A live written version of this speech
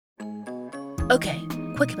Okay,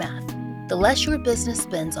 quick math. The less your business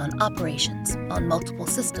spends on operations, on multiple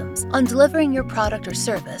systems, on delivering your product or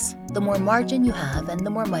service, the more margin you have and the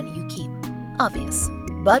more money you keep. Obvious.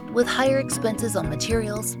 But with higher expenses on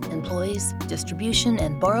materials, employees, distribution,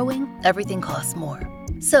 and borrowing, everything costs more.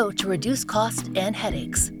 So to reduce cost and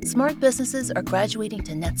headaches, smart businesses are graduating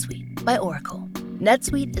to NetSuite by Oracle.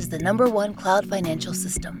 NetSuite is the #1 cloud financial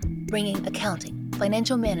system, bringing accounting,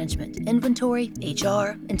 financial management, inventory,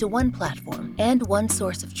 HR into one platform and one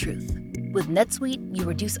source of truth. With NetSuite, you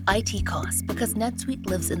reduce IT costs because NetSuite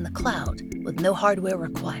lives in the cloud with no hardware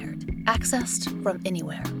required, accessed from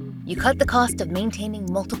anywhere. You cut the cost of maintaining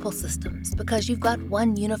multiple systems because you've got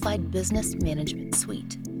one unified business management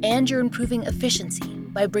suite. And you're improving efficiency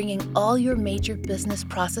by bringing all your major business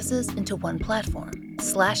processes into one platform,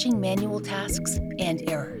 slashing manual tasks and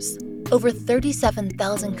errors. Over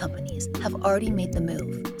 37,000 companies have already made the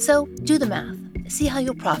move. So do the math. See how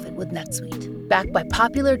you'll profit with NetSuite. Backed by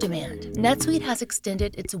popular demand, NetSuite has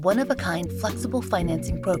extended its one-of-a-kind flexible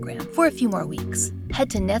financing program for a few more weeks. Head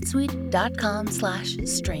to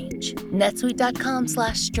netsuite.com/strange.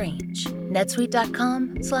 netsuite.com/strange.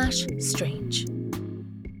 netsuite.com/strange.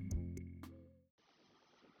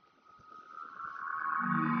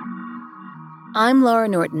 I'm Laura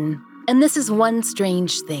Norton, and this is One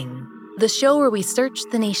Strange Thing, the show where we search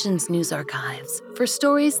the nation's news archives for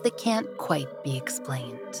stories that can't quite be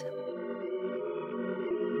explained.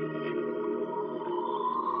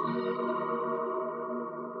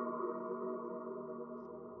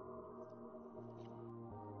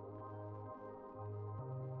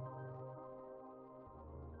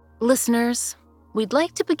 Listeners, we'd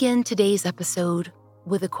like to begin today's episode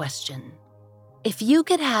with a question. If you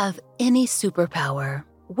could have any superpower,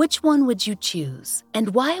 which one would you choose?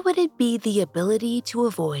 And why would it be the ability to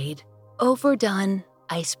avoid overdone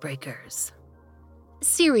icebreakers?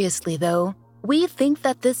 Seriously, though, we think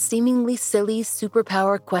that this seemingly silly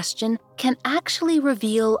superpower question can actually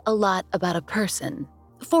reveal a lot about a person.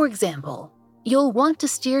 For example, you'll want to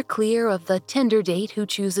steer clear of the Tinder date who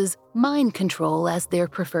chooses mind control as their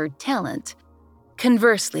preferred talent.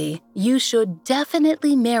 Conversely, you should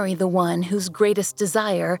definitely marry the one whose greatest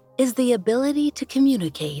desire is the ability to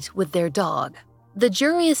communicate with their dog. The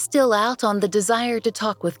jury is still out on the desire to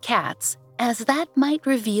talk with cats, as that might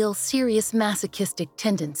reveal serious masochistic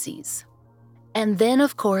tendencies. And then,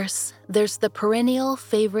 of course, there's the perennial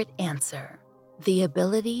favorite answer, the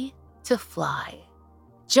ability to fly.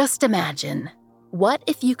 Just imagine, what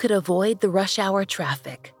if you could avoid the rush hour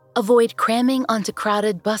traffic, avoid cramming onto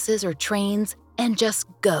crowded buses or trains, and just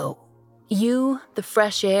go? You, the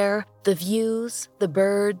fresh air, the views, the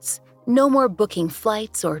birds, no more booking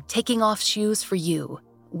flights or taking off shoes for you.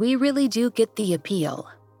 We really do get the appeal.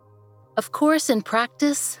 Of course, in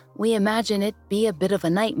practice, we imagine it be a bit of a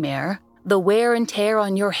nightmare. The wear and tear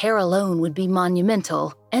on your hair alone would be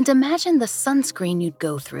monumental, and imagine the sunscreen you'd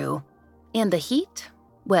go through. And the heat?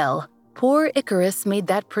 Well, poor Icarus made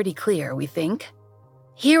that pretty clear, we think.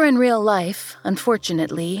 Here in real life,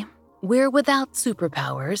 unfortunately, we're without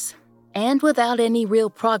superpowers, and without any real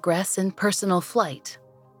progress in personal flight.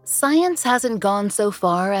 Science hasn't gone so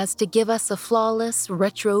far as to give us a flawless,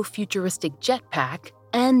 retro-futuristic jetpack,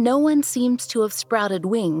 and no one seems to have sprouted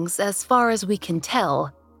wings as far as we can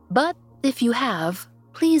tell. But if you have,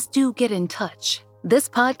 please do get in touch. This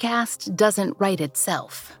podcast doesn't write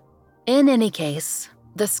itself. In any case,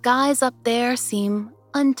 the skies up there seem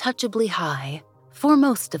untouchably high for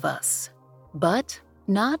most of us, but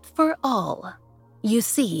not for all. You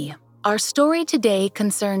see, our story today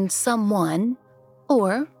concerns someone,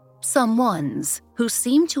 or someones, who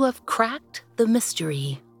seem to have cracked the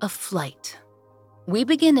mystery of flight. We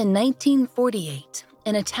begin in 1948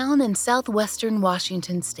 in a town in southwestern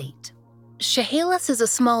Washington state. Chehalis is a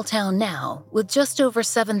small town now with just over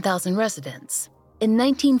 7,000 residents. In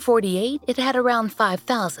 1948, it had around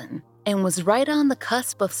 5,000 and was right on the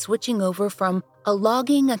cusp of switching over from a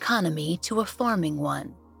logging economy to a farming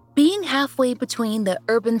one. Being halfway between the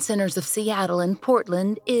urban centers of Seattle and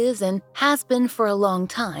Portland is and has been for a long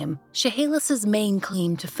time Chehalis' main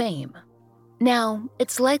claim to fame. Now,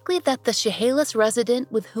 it's likely that the Chehalis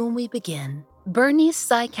resident with whom we begin, Bernice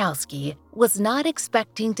Zykowski, was not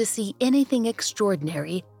expecting to see anything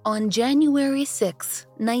extraordinary on January 6,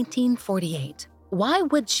 1948. Why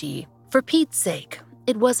would she? For Pete's sake,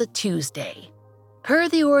 it was a Tuesday. Per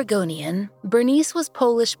the Oregonian, Bernice was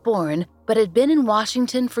Polish-born but had been in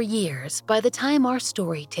Washington for years by the time our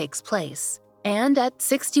story takes place. And at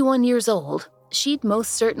 61 years old, she'd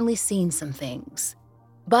most certainly seen some things.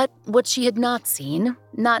 But what she had not seen,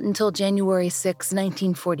 not until January 6,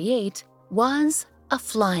 1948, was a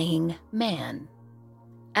flying man.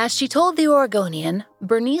 As she told the Oregonian,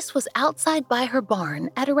 Bernice was outside by her barn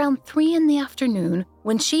at around 3 in the afternoon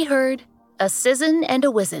when she heard a sizzin' and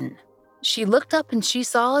a whizzin'. She looked up and she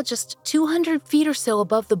saw, just 200 feet or so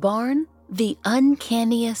above the barn, the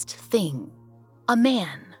uncanniest thing. A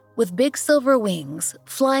man with big silver wings,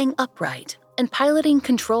 flying upright and piloting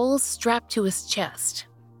controls strapped to his chest.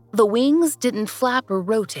 The wings didn't flap or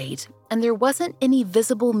rotate, and there wasn't any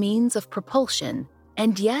visible means of propulsion,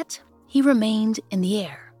 and yet he remained in the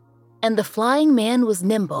air. And the flying man was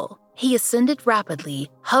nimble. He ascended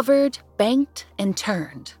rapidly, hovered, banked, and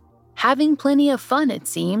turned, having plenty of fun, it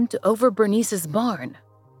seemed, over Bernice's barn.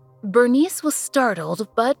 Bernice was startled,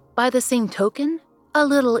 but by the same token, a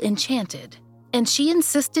little enchanted, and she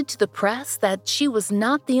insisted to the press that she was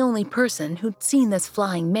not the only person who'd seen this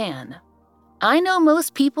flying man. "I know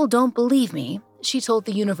most people don't believe me," she told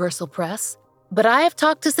the Universal Press, "but I have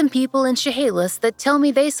talked to some people in Chehalis that tell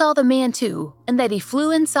me they saw the man too, and that he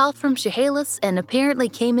flew in south from Chehalis and apparently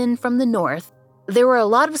came in from the north. There were a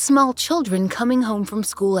lot of small children coming home from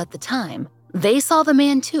school at the time. They saw the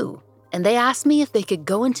man too, and they asked me if they could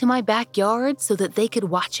go into my backyard so that they could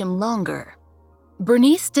watch him longer."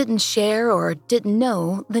 Bernice didn't share or didn't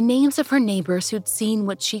know the names of her neighbors who'd seen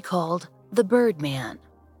what she called the Birdman.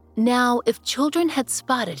 Now, if children had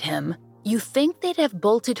spotted him, you think they'd have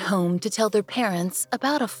bolted home to tell their parents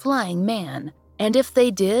about a flying man. And if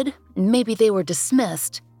they did, maybe they were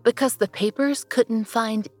dismissed because the papers couldn't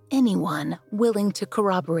find anyone willing to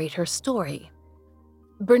corroborate her story.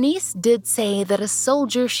 Bernice did say that a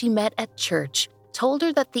soldier she met at church told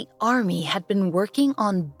her that the Army had been working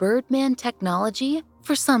on Birdman technology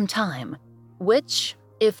for some time, which,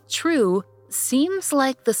 if true, seems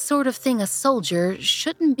like the sort of thing a soldier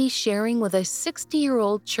shouldn't be sharing with a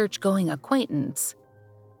 60-year-old church-going acquaintance.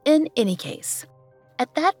 In any case,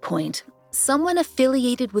 at that point, someone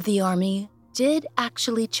affiliated with the Army did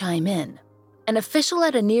actually chime in. An official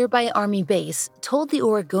at a nearby Army base told the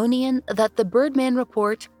Oregonian that the Birdman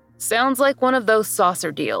report sounds like one of those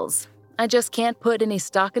saucer deals. I just can't put any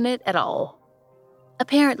stock in it at all.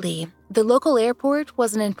 Apparently, the local airport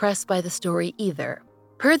wasn't impressed by the story either.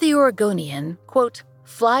 Per the Oregonian, quote,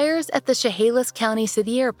 "Flyers at the Chehalis County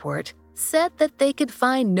City Airport said that they could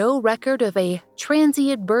find no record of a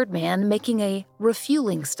transient Birdman making a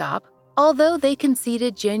refueling stop, although they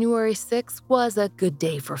conceded January 6 was a good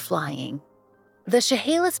day for flying." The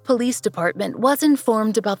Chehalis Police Department was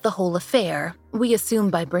informed about the whole affair, we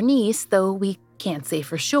assume by Bernice, though we can't say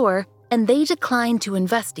for sure, and they declined to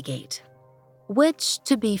investigate. Which,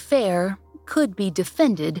 to be fair, could be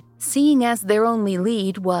defended, seeing as their only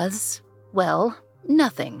lead was, well,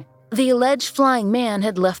 nothing. The alleged flying man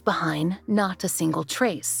had left behind not a single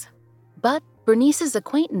trace. But Bernice's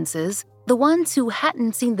acquaintances, the ones who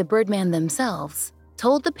hadn't seen the Birdman themselves,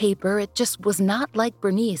 told the paper it just was not like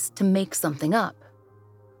Bernice to make something up.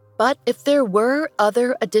 But if there were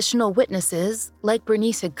other additional witnesses, like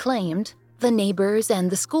Bernice had claimed, the neighbors and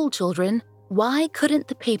the school children, why couldn't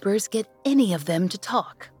the papers get any of them to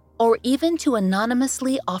talk, or even to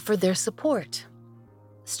anonymously offer their support?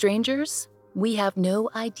 Strangers, we have no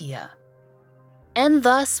idea. And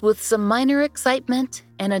thus, with some minor excitement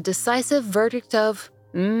and a decisive verdict of,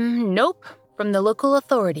 nope, from the local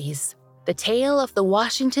authorities, the tale of the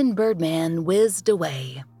Washington Birdman whizzed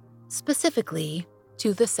away, specifically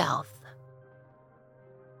to the south.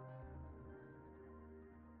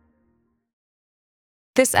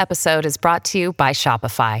 This episode is brought to you by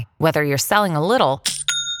Shopify. Whether you're selling a little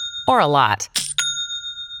or a lot,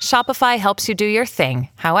 Shopify helps you do your thing,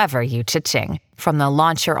 however you cha-ching. From the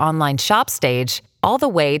launch your online shop stage, all the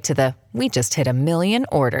way to the we just hit 1 million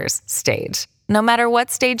orders stage. No matter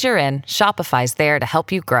what stage you're in, Shopify's there to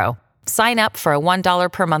help you grow. Sign up for a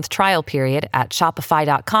 $1 per month trial period at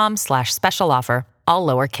shopify.com/special offer, all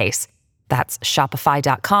lowercase. That's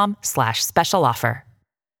shopify.com/special offer.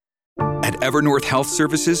 At Evernorth Health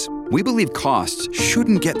Services, we believe costs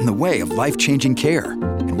shouldn't get in the way of life-changing care,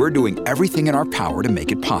 and we're doing everything in our power to make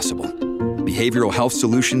it possible. Behavioral health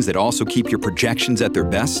solutions that also keep your projections at their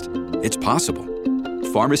best? It's possible.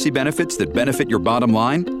 Pharmacy benefits that benefit your bottom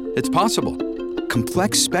line? It's possible.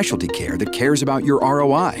 Complex specialty care that cares about your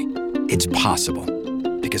ROI? It's possible.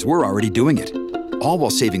 Because we're already doing it. All while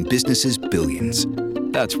saving businesses billions.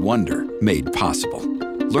 That's Wonder made possible.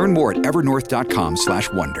 Learn more at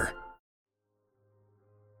evernorth.com/wonder.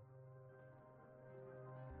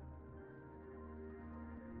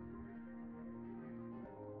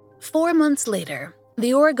 Four months later,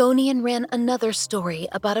 the Oregonian ran another story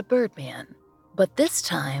about a Birdman, but this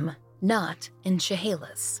time not in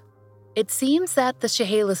Chehalis. It seems that the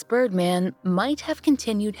Chehalis Birdman might have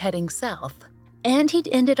continued heading south, And he'd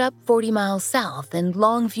ended up 40 miles south in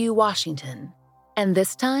Longview, Washington. And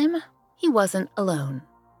this time, he wasn't alone.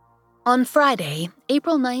 On Friday,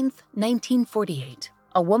 April 9th, 1948,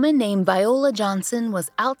 a woman named Viola Johnson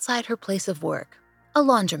was outside her place of work, a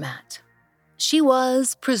laundromat. She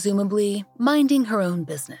was, presumably, minding her own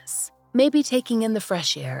business, maybe taking in the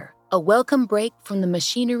fresh air, a welcome break from the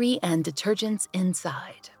machinery and detergents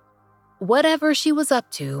inside. Whatever she was up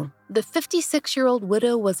to, the 56-year-old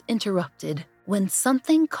widow was interrupted when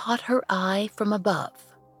something caught her eye from above.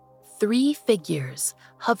 3 figures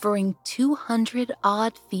hovering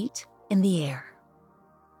 200-odd feet in the air.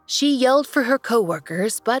 She yelled for her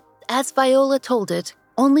coworkers, but as Viola told it,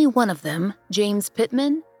 only one of them, James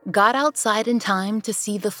Pittman, got outside in time to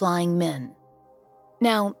see the flying men.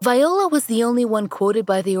 Now, Viola was the only one quoted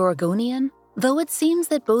by the Oregonian, though it seems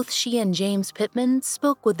that both she and James Pittman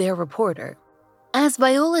spoke with their reporter. As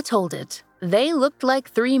Viola told it, they looked like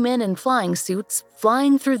 3 men in flying suits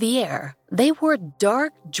flying through the air. They wore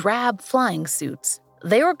dark, drab flying suits.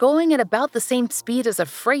 They were going at about the same speed as a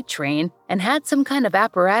freight train and had some kind of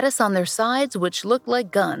apparatus on their sides which looked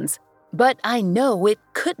like guns. But I know it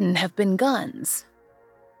couldn't have been guns.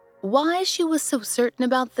 Why she was so certain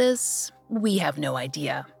about this, we have no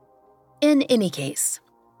idea. In any case,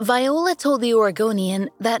 Viola told the Oregonian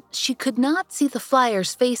that she could not see the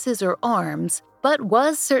flyers' faces or arms, but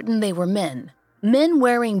was certain they were men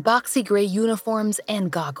wearing boxy gray uniforms and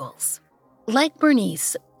goggles. Like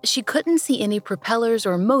Bernice, she couldn't see any propellers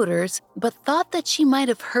or motors, but thought that she might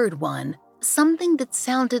have heard one, something that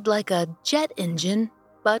sounded like a jet engine,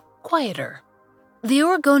 but quieter. The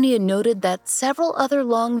Oregonian noted that several other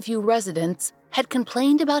Longview residents had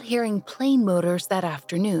complained about hearing plane motors that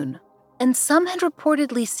afternoon, and some had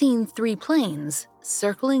reportedly seen 3 planes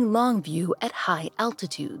circling Longview at high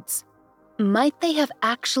altitudes. Might they have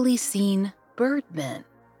actually seen birdmen,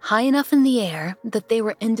 high enough in the air that they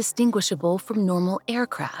were indistinguishable from normal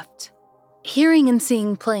aircraft? Hearing and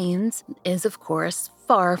seeing planes is, of course,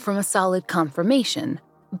 far from a solid confirmation,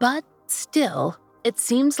 but still, it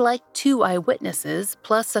seems like 2 eyewitnesses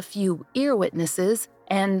plus a few ear witnesses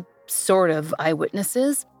and sort of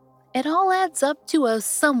eyewitnesses. It all adds up to a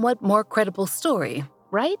somewhat more credible story,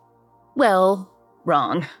 right? Well,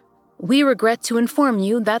 wrong. We regret to inform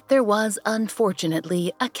you that there was,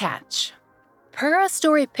 unfortunately, a catch. Per a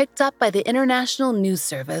story picked up by the International News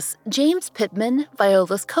Service, James Pittman,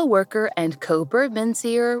 Viola's co-worker and co-birdman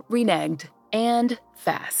seer, reneged, and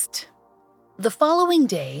fast. The following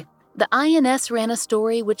day, the INS ran a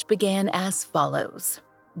story which began as follows.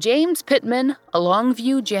 James Pittman, a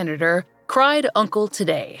Longview janitor, cried uncle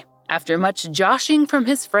today. After much joshing from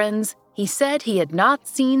his friends, he said he had not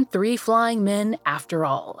seen 3 flying men after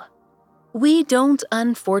all. We don't,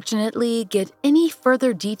 unfortunately, get any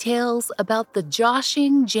further details about the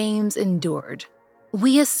joshing James endured.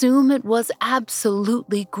 We assume it was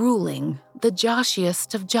absolutely grueling, the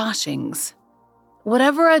joshiest of joshings.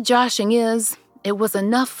 Whatever a joshing is, it was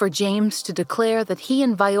enough for James to declare that he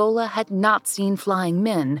and Viola had not seen flying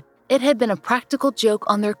men. It had been a practical joke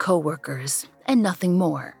on their co-workers, and nothing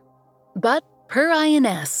more. But per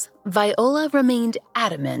INS, Viola remained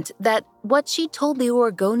adamant that what she told the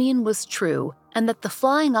Oregonian was true and that the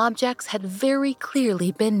flying objects had very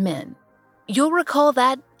clearly been men. You'll recall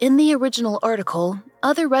that, in the original article,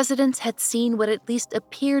 other residents had seen what at least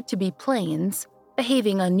appeared to be planes,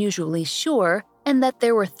 behaving unusually sure, and that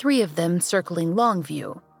there were 3 of them circling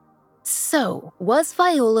Longview. So, was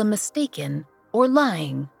Viola mistaken or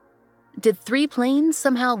lying? Did 3 planes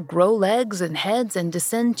somehow grow legs and heads and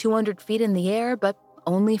descend 200 feet in the air, but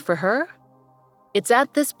only for her? It's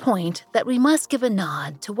at this point that we must give a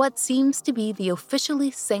nod to what seems to be the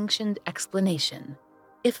officially sanctioned explanation.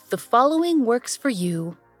 If the following works for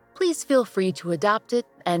you, please feel free to adopt it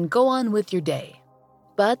and go on with your day.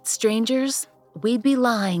 But, strangers, we'd be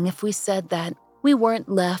lying if we said that we weren't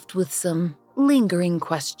left with some lingering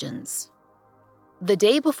questions. The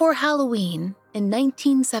day before Halloween, in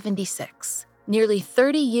 1976, nearly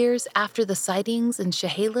 30 years after the sightings in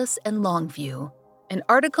Chehalis and Longview, an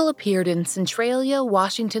article appeared in Centralia,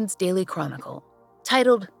 Washington's Daily Chronicle,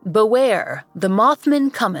 titled, "Beware, the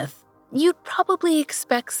Mothman Cometh." You'd probably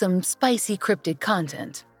expect some spicy cryptid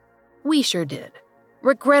content. We sure did.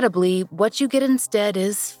 Regrettably, what you get instead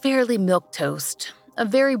is fairly milquetoast, a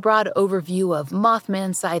very broad overview of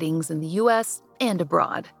Mothman sightings in the U.S. and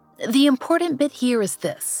abroad. The important bit here is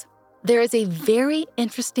this. There is a very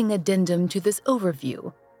interesting addendum to this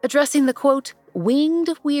overview, addressing the, quote, winged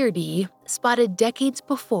weirdie spotted decades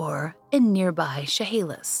before in nearby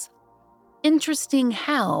Chehalis. Interesting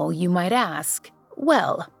how, you might ask?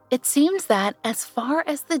 Well, it seems that as far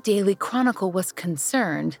as the Daily Chronicle was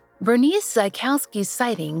concerned, Bernice Zykowski's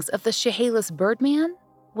sightings of the Chehalis Birdman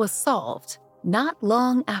was solved not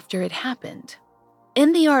long after it happened.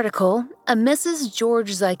 In the article, a Mrs.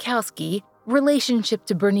 George Zykowski, relationship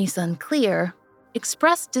to Bernice unclear,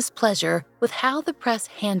 expressed displeasure with how the press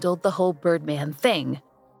handled the whole Birdman thing.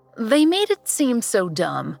 They made it seem so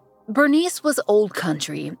dumb. Bernice was old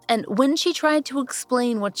country, and when she tried to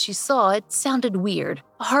explain what she saw, it sounded weird,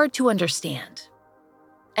 hard to understand.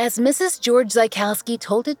 As Mrs. George Zykowski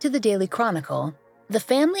told it to the Daily Chronicle, the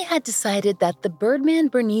family had decided that the Birdman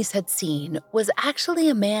Bernice had seen was actually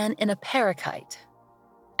a man in a parakeet.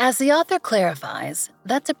 As the author clarifies,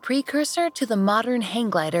 that's a precursor to the modern hang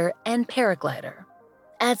glider and paraglider.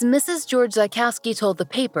 As Mrs. George Zykowski told the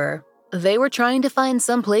paper, they were trying to find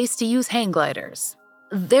some place to use hang gliders.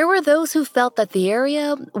 There were those who felt that the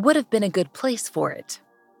area would have been a good place for it.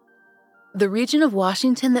 The region of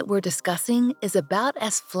Washington that we're discussing is about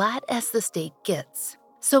as flat as the state gets,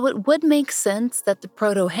 so it would make sense that the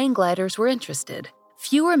proto-hang gliders were interested.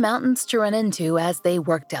 Fewer mountains to run into as they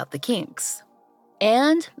worked out the kinks.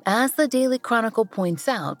 And, as the Daily Chronicle points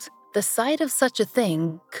out, the sight of such a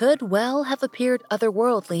thing could well have appeared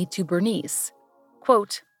otherworldly to Bernice.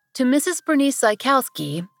 Quote, "To Mrs. Bernice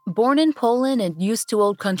Zykowski, born in Poland and used to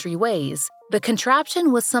old country ways, the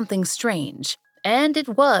contraption was something strange. And it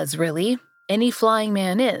was, really. Any flying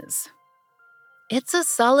man is." It's a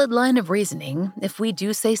solid line of reasoning, if we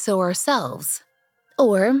do say so ourselves.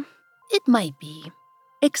 Or it might be,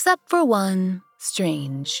 except for one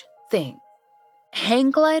strange thing. Hang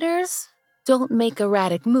gliders don't make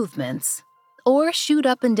erratic movements, or shoot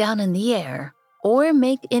up and down in the air, or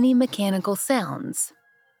make any mechanical sounds.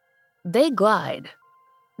 They glide.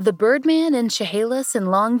 The Birdman in Chehalis and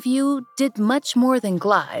Longview did much more than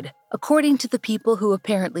glide, according to the people who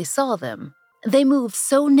apparently saw them. They move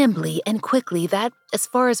so nimbly and quickly that, as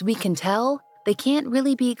far as we can tell, they can't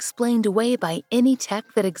really be explained away by any tech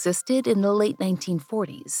that existed in the late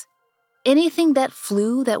 1940s. Anything that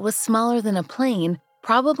flew that was smaller than a plane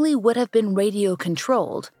probably would have been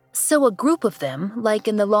radio-controlled, so a group of them, like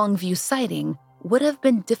in the Longview sighting, would have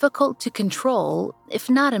been difficult to control, if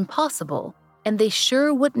not impossible, and they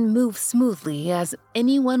sure wouldn't move smoothly, as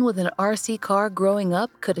anyone with an RC car growing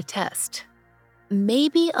up could attest.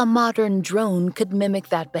 Maybe a modern drone could mimic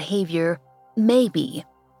that behavior, maybe.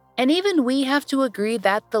 And even we have to agree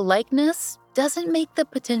that the likeness doesn't make the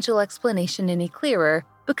potential explanation any clearer,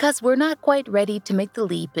 because we're not quite ready to make the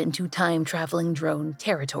leap into time-traveling drone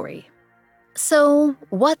territory. So,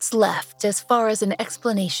 what's left as far as an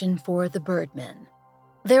explanation for the Birdman?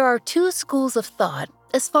 There are two schools of thought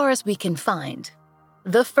as far as we can find.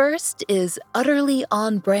 The first is utterly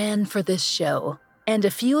on brand for this show, and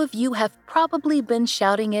a few of you have probably been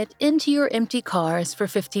shouting it into your empty cars for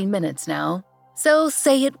 15 minutes now. So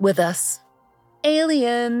say it with us.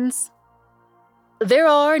 Aliens! There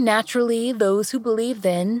are, naturally, those who believe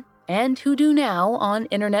then, and who do now on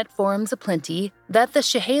internet forums aplenty, that the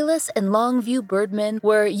Chehalis and Longview Birdmen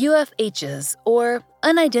were UFHs, or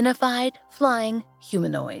unidentified flying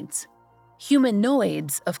humanoids.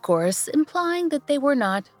 Humanoids, of course, implying that they were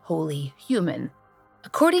not wholly human.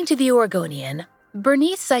 According to the Oregonian,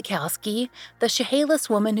 Bernice Zykowski, the Chehalis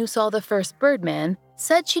woman who saw the first Birdman,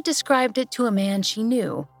 said she described it to a man she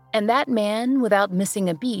knew, and that man, without missing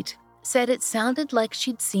a beat, said it sounded like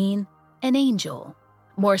she'd seen an angel.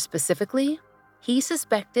 More specifically, he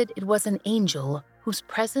suspected it was an angel whose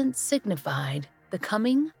presence signified the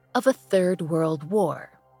coming of a Third World War.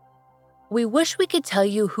 We wish we could tell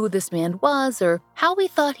you who this man was or how we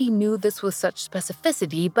thought he knew this with such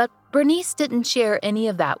specificity, but Bernice didn't share any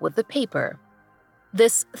of that with the paper.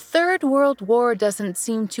 This Third World War doesn't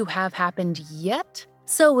seem to have happened yet,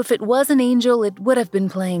 so if it was an angel, it would have been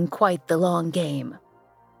playing quite the long game.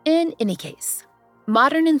 In any case,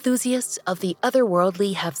 modern enthusiasts of the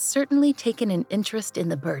otherworldly have certainly taken an interest in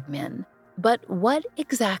the Birdmen. But what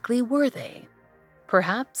exactly were they?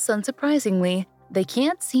 Perhaps, unsurprisingly, they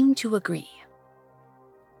can't seem to agree.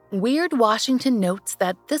 Weird Washington notes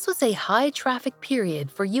that this was a high-traffic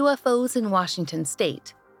period for UFOs in Washington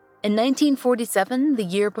state. In 1947, the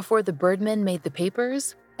year before the Birdmen made the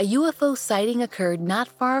papers, a UFO sighting occurred not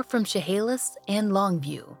far from Chehalis and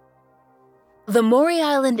Longview. The Maury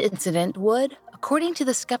Island incident would, according to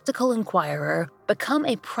the Skeptical Inquirer, become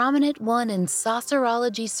a prominent one in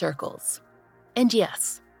saucerology circles. And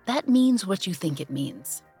yes, that means what you think it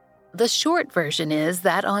means. The short version is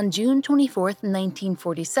that on June 24,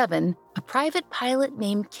 1947, a private pilot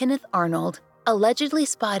named Kenneth Arnold allegedly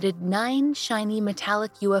spotted 9 shiny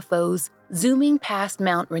metallic UFOs zooming past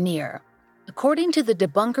Mount Rainier. According to the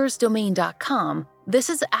debunkersdomain.com, this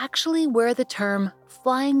is actually where the term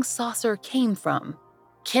flying saucer came from.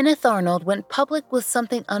 Kenneth Arnold went public with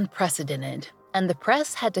something unprecedented, and the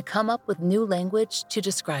press had to come up with new language to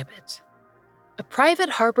describe it. A private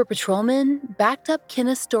harbor patrolman backed up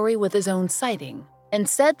Kenneth's story with his own sighting and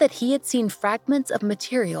said that he had seen fragments of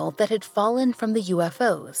material that had fallen from the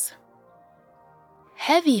UFOs.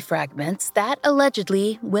 Heavy fragments that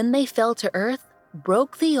allegedly, when they fell to Earth,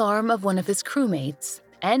 broke the arm of one of his crewmates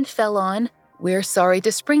and fell on, we're sorry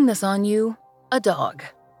to spring this on you, a dog.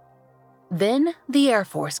 Then the Air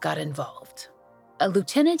Force got involved. A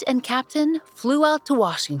lieutenant and captain flew out to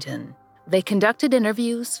Washington. They conducted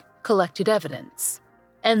interviews, collected evidence.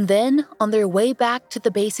 And then, on their way back to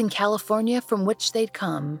the base in California from which they'd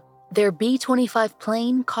come, their B-25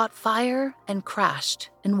 plane caught fire and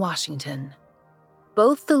crashed in Washington.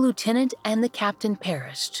 Both the lieutenant and the captain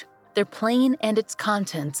perished, their plane and its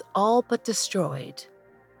contents all but destroyed.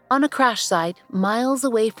 On a crash site miles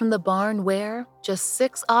away from the barn where, just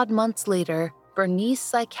 6 odd months later,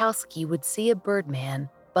 Bernice Zykowski would see a birdman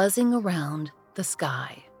buzzing around the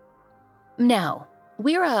sky. Now,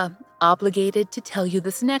 we're obligated to tell you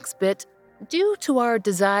this next bit due to our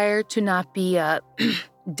desire to not be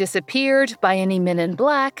disappeared by any men in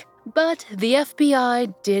black, but the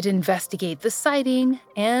FBI did investigate the sighting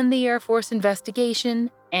and the Air Force investigation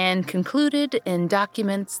and concluded in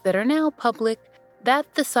documents that are now public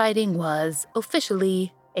that the sighting was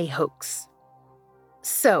officially a hoax.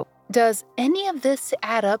 So, does any of this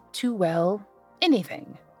add up to, well,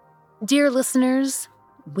 anything? Dear listeners,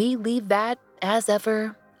 we leave that, as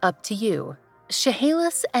ever, up to you.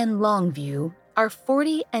 Chehalis and Longview are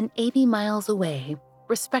 40 and 80 miles away,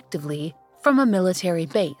 respectively, from a military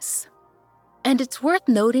base. And it's worth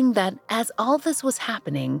noting that as all this was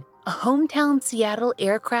happening, a hometown Seattle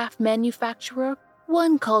aircraft manufacturer,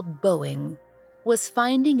 one called Boeing, was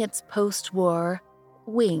finding its post-war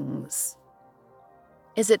wings.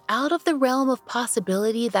 Is it out of the realm of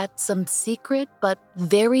possibility that some secret but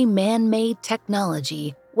very man-made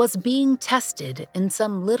technology was being tested in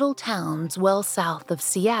some little towns well south of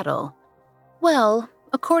Seattle? Well,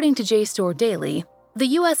 according to JSTOR Daily, the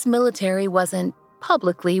U.S. military wasn't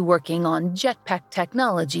publicly working on jetpack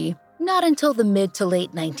technology not until the mid to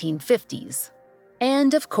late 1950s.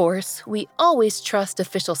 And of course, we always trust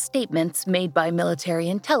official statements made by military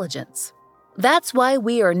intelligence. That's why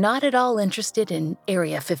we are not at all interested in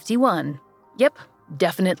Area 51. Yep,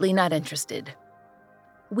 definitely not interested.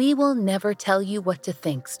 We will never tell you what to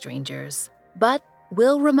think, strangers, but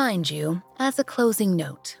we'll remind you, as a closing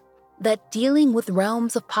note, that dealing with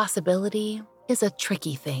realms of possibility is a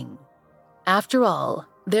tricky thing. After all,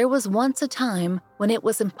 there was once a time when it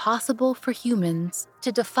was impossible for humans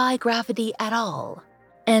to defy gravity at all.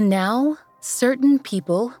 And now, certain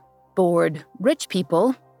people, bored rich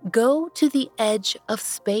people, go to the edge of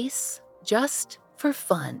space just for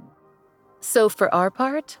fun. So for our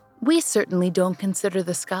part, we certainly don't consider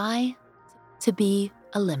the sky to be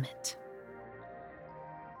a limit.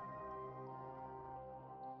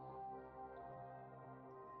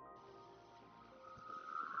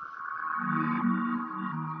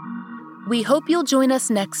 We hope you'll join us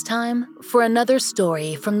next time for another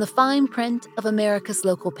story from the fine print of America's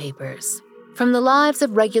local papers, from the lives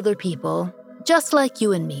of regular people, just like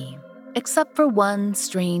you and me, except for one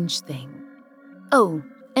strange thing. Oh,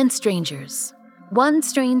 and strangers. One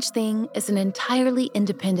Strange Thing is an entirely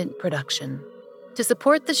independent production. To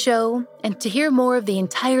support the show and to hear more of the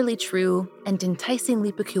entirely true and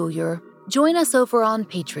enticingly peculiar, join us over on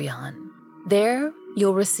Patreon. There,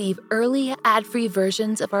 you'll receive early ad-free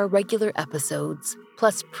versions of our regular episodes,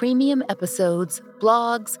 plus premium episodes,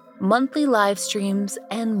 blogs, monthly live streams,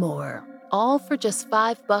 and more, all for just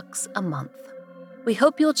 $5 a month. We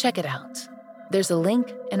hope you'll check it out. There's a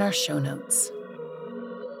link in our show notes.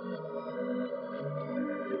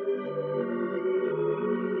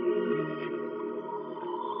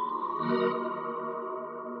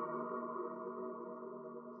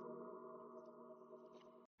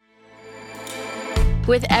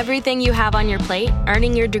 With everything you have on your plate,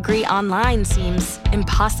 earning your degree online seems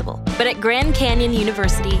impossible. But at Grand Canyon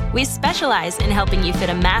University, we specialize in helping you fit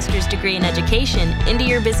a master's degree in education into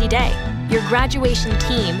your busy day. Your graduation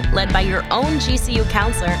team, led by your own GCU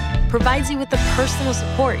counselor, provides you with the personal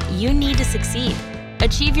support you need to succeed.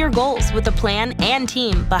 Achieve your goals with a plan and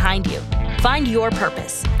team behind you. Find your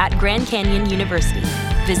purpose at Grand Canyon University.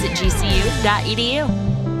 Visit gcu.edu.